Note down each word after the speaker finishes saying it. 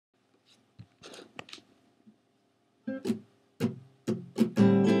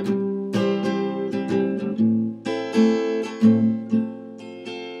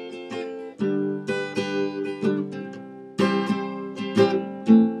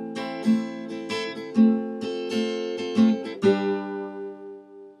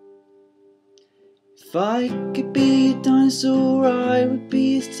If I could be a dinosaur, I would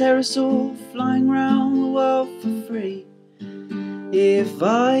be a pterosaur, flying round the world for free. If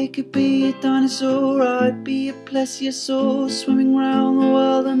I could be a dinosaur, I'd be a plesiosaur, swimming round the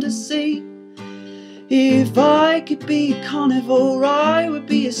world undersea. If I could be a carnivore, I would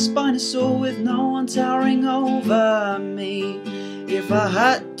be a spinosaur with no one towering over me. If I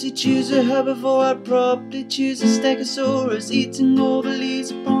had to choose a herbivore, I'd probably choose a stegosaurus, eating all the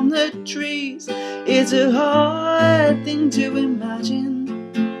leaves upon the trees. It's a hard thing to imagine,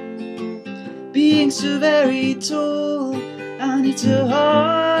 being so very tall, and it's a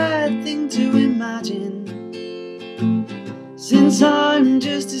hard thing to imagine, since I'm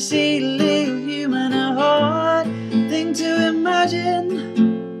just a silly little human. A hard thing to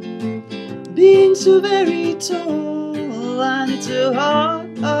imagine, being so very tall, and it's a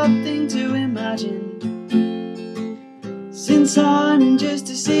hard thing to imagine, since I'm just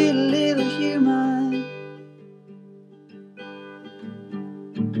a silly little human.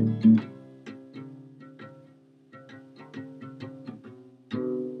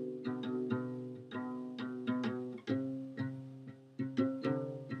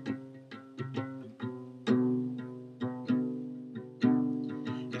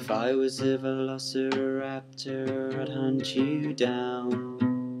 If I was a velociraptor, I'd hunt you down.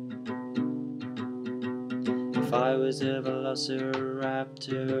 If I was a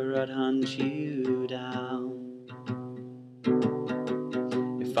velociraptor, I'd hunt you down.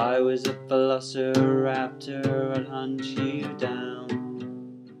 If I was a velociraptor, I'd hunt you down.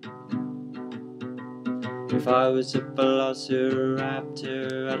 If I was a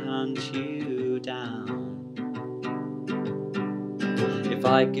velociraptor, I'd hunt you down. If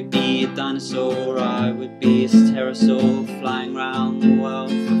I could be a dinosaur, I would be a pterosaur, flying round the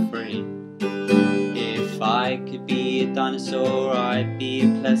world for free. If I could be a dinosaur, I'd be a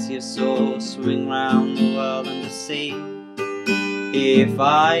plesiosaur, swimming round the world undersea. If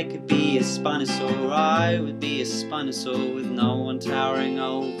I could be a spinosaur, I would be a spinosaur with no one towering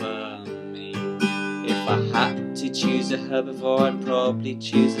over me. If I had to choose a herbivore, I'd probably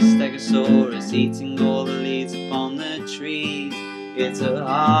choose a stegosaurus, eating all the leaves upon the trees. It's a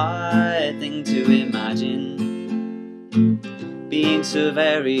hard thing to imagine, being so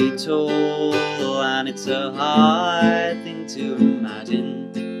very tall, and it's a hard thing to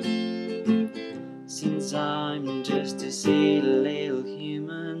imagine, since I'm just a silly little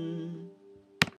human.